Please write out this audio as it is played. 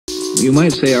You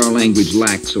might say our language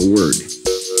lacks a word.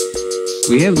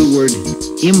 We have the word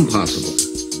impossible,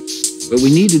 but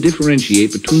we need to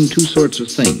differentiate between two sorts of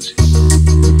things.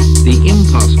 The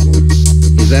impossible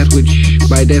is that which,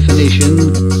 by definition,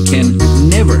 can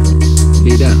never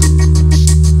be done.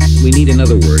 We need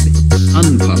another word,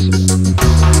 unpossible.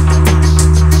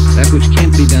 That which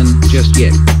can't be done just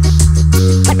yet.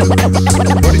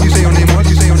 What did you say your name was?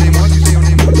 You say your name was? You say your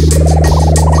name was?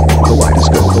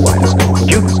 Kaleidoscope, kaleidoscope.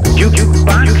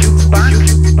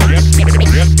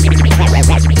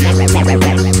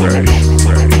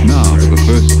 Now, the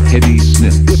first heady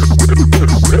sniff.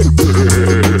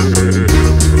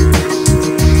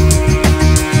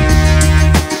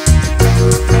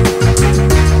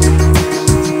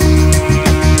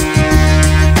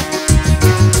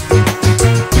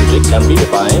 Music can be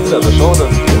defined as a sort of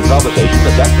improvisation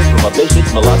adapted from a basic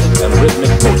melodic and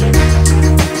rhythmic motion.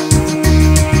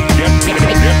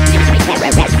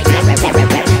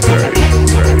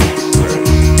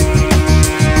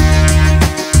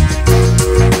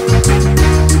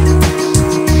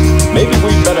 Maybe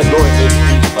we'd better go in this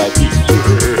piece by piece.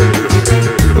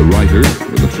 The writer,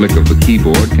 with a flick of the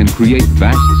keyboard, can create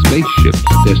vast spaceships.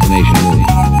 Destination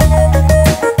Moon.